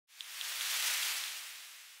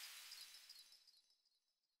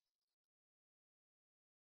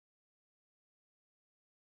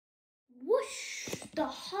Whoosh! The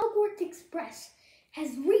Hogwarts Express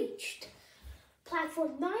has reached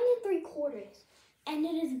platform 9 3/4, and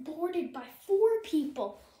it is boarded by 4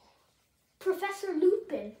 people: Professor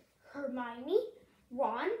Lupin, Hermione,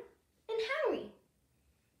 Ron, and Harry.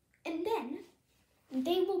 And then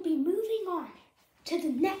they will be moving on to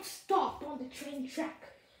the next stop on the train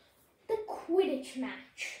track, the Quidditch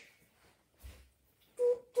match.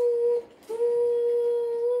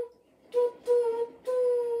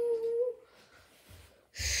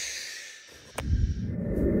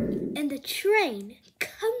 And the train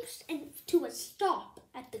comes to a stop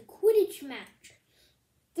at the Quidditch match.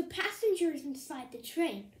 The passengers inside the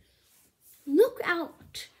train look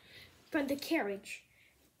out from the carriage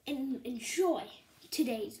and enjoy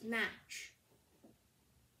today's match.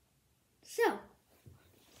 So,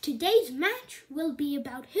 today's match will be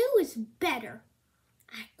about who is better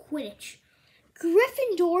at Quidditch.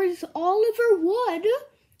 Gryffindor's Oliver Wood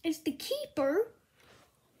is the keeper,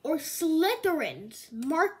 or Slytherin's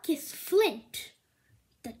Marcus Flint,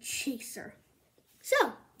 the chaser.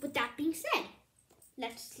 So, with that being said,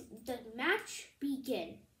 let's the match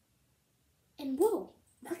begin. And whoa,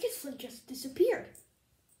 Marcus Flint just disappeared.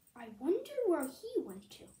 I wonder where he went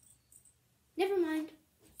to. Never mind.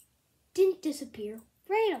 Didn't disappear.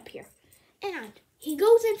 Right up here. And he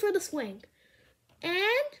goes in for the swing.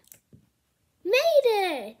 And made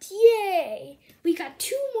it! Yay! We got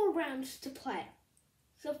 2 more rounds to play.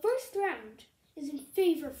 So first round is in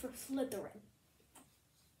favor for Slytherin.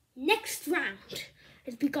 Next round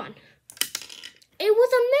has begun. It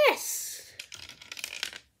was a miss.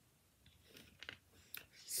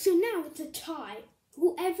 So now it's a tie.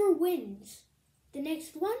 Whoever wins, the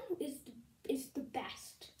next one is the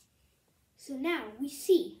best. So now we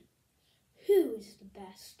see who is the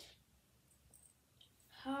best.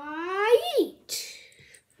 Height.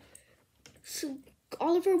 So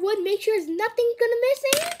Oliver Wood, make sure there's nothing gonna miss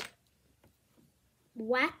it.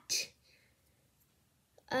 What?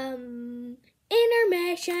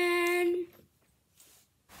 Intermission.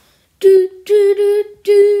 Do do do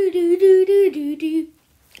do do do do do do.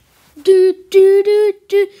 Do do do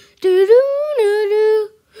do do do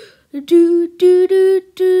do do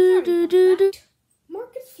do do do do.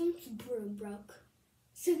 Marcus Flint's broom broke.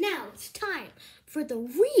 So now it's time for the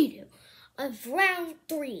redo of round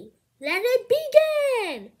 3. Let it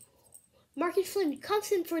begin! Marcus Flint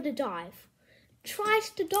comes in for the dive. Tries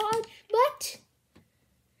to dodge, but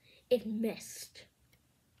it missed.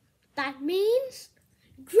 That means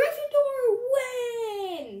Gryffindor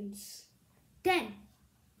wins! Then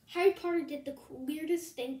Harry Potter did the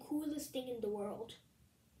weirdest thing, coolest thing in the world.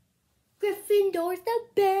 Gryffindor's the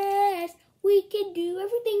best. We can do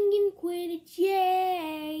everything in Quidditch.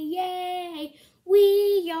 Yay, yay.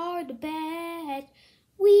 We are the best.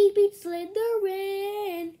 We beat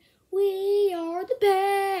Slytherin. We are the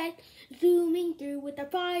best. Zooming through with our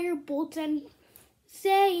fire bolts and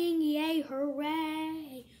saying yay,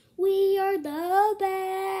 hooray. We are the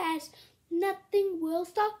best. Nothing will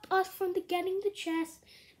stop us from getting the chest.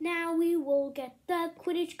 Now we will get the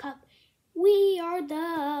Quidditch Cup. We are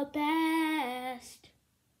the best.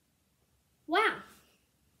 Wow,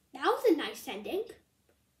 that was a nice ending.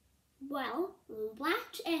 Well,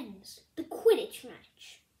 that ends the Quidditch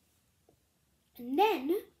match. And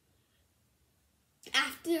then,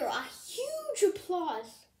 after a huge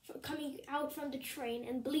applause coming out from the train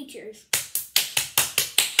and bleachers,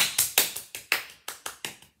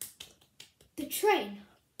 the train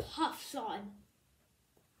puffs on.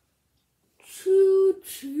 Choo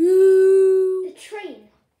choo. The train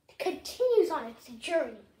continues on its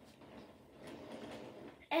journey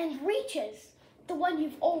and reaches the one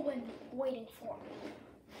you've all been waiting for,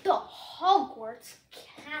 the Hogwarts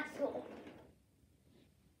Castle.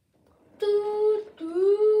 Doot,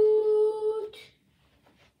 doot.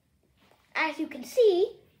 As you can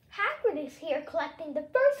see, Hagrid is here collecting the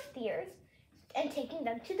first years and taking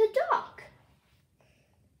them to the dock,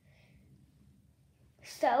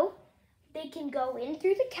 so they can go in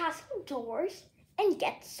through the castle doors and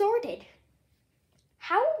get sorted.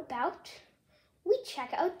 How about we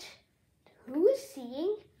check out who is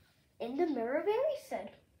seeing in the mirror very soon?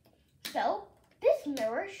 So this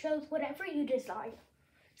mirror shows whatever you desire.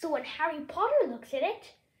 So when Harry Potter looks at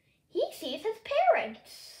it, he sees his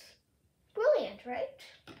parents. Brilliant, right?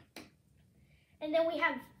 And then we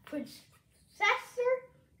have Professor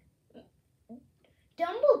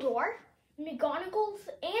Dumbledore, McGonagall's,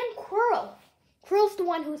 and Quirrell. Quirrell's the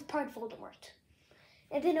one who is part of Voldemort.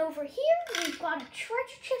 And then over here, we've got a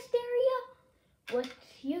treasure chest area with,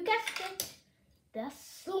 you guessed it, the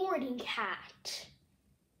Sorting Hat.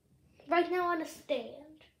 Right now on a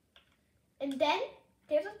stand. And then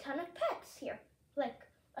there's a ton of pets here, like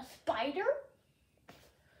a spider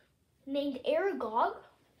named Aragog,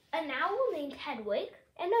 an owl named Hedwig,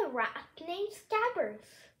 and a rat named Scabbers.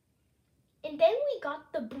 And then we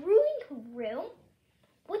got the brewing room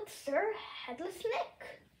with Sir Headless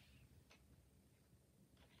Nick.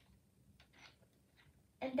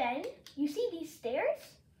 And then you see these stairs?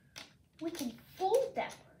 We can fold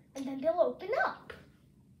them and then they'll open up.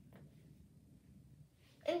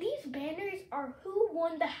 And these banners are who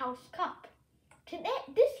won the House Cup.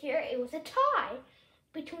 This year it was a tie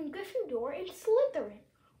between Gryffindor and Slytherin.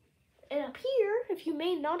 And up here, if you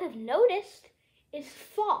may not have noticed, is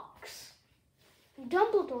Fox,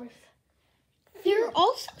 Dumbledore's. There are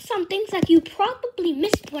also some things that you probably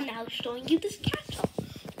missed when I was showing you this castle.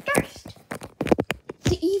 First,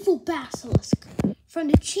 the evil basilisk from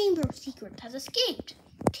the Chamber of Secrets has escaped.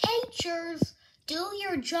 Teachers, do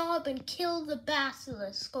your job and kill the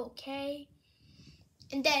basilisk, okay?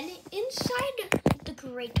 And then inside the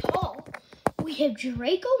Great Hall, we have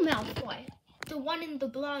Draco Malfoy, the one in the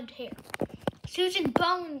blonde hair, Susan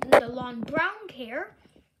Bowen in the long brown hair,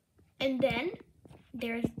 and then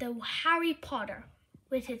there's the Harry Potter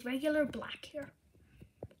with his regular black hair.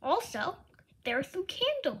 Also, there are some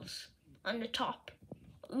candles on the top,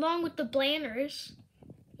 along with the banners,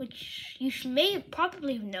 which you may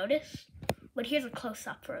probably have noticed, but here's a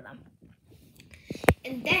close-up for them.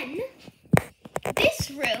 And then,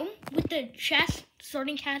 this room with the chest,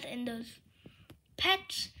 sorting hat, and those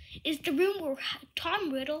pets is the room where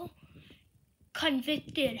Tom Riddle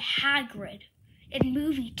convicted Hagrid in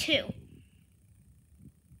movie 2.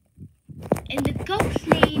 And the ghost's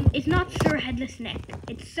name is not Sir Headless Nick,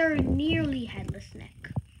 it's Sir Nearly Headless Nick.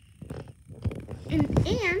 And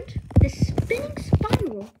the spinning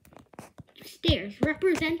spiral stairs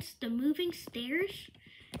represents the moving stairs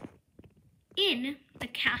in the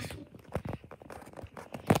castle.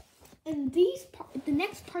 And the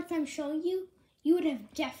next parts I'm showing you, you would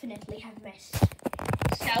have definitely have missed.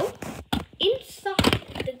 So,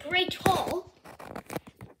 inside the Great Hall,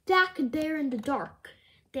 back there in the dark,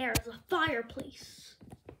 there's a fireplace.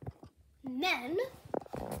 And then,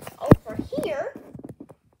 over here,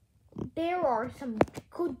 there are some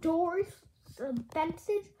good doors, some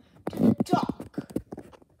fences to the dock.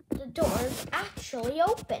 The door is actually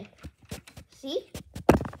open. See?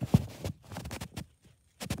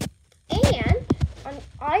 And on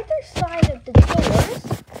either side of the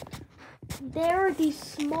doors, there are these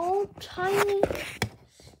small, tiny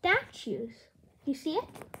statues. You see it?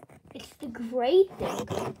 It's the gray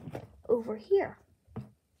thing over here.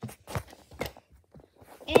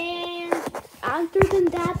 And other than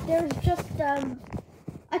that, there's just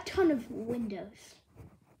a ton of windows.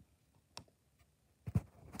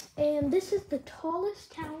 And this is the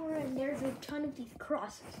tallest tower, and there's a ton of these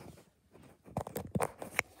crosses.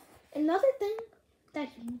 Another thing that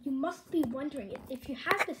you must be wondering if you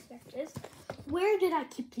have the sketches, where did I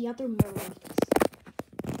keep the other mirrors?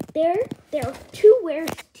 There are 2 ways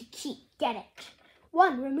to keep. Get it?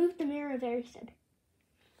 1, remove the mirror of Erised.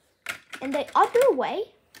 And the other way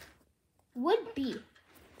would be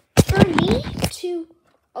for me to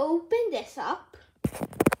open this up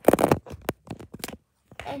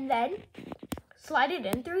and then slide it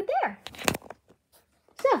in through there.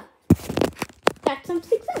 So, that's some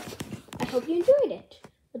success. I hope you enjoyed it.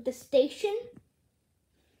 With the station,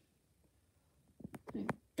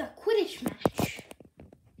 the Quidditch match,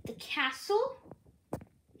 the castle,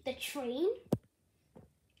 the train,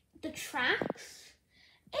 the tracks,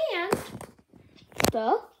 and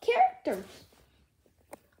the characters.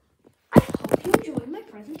 I hope you enjoyed my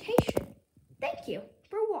presentation. Thank you.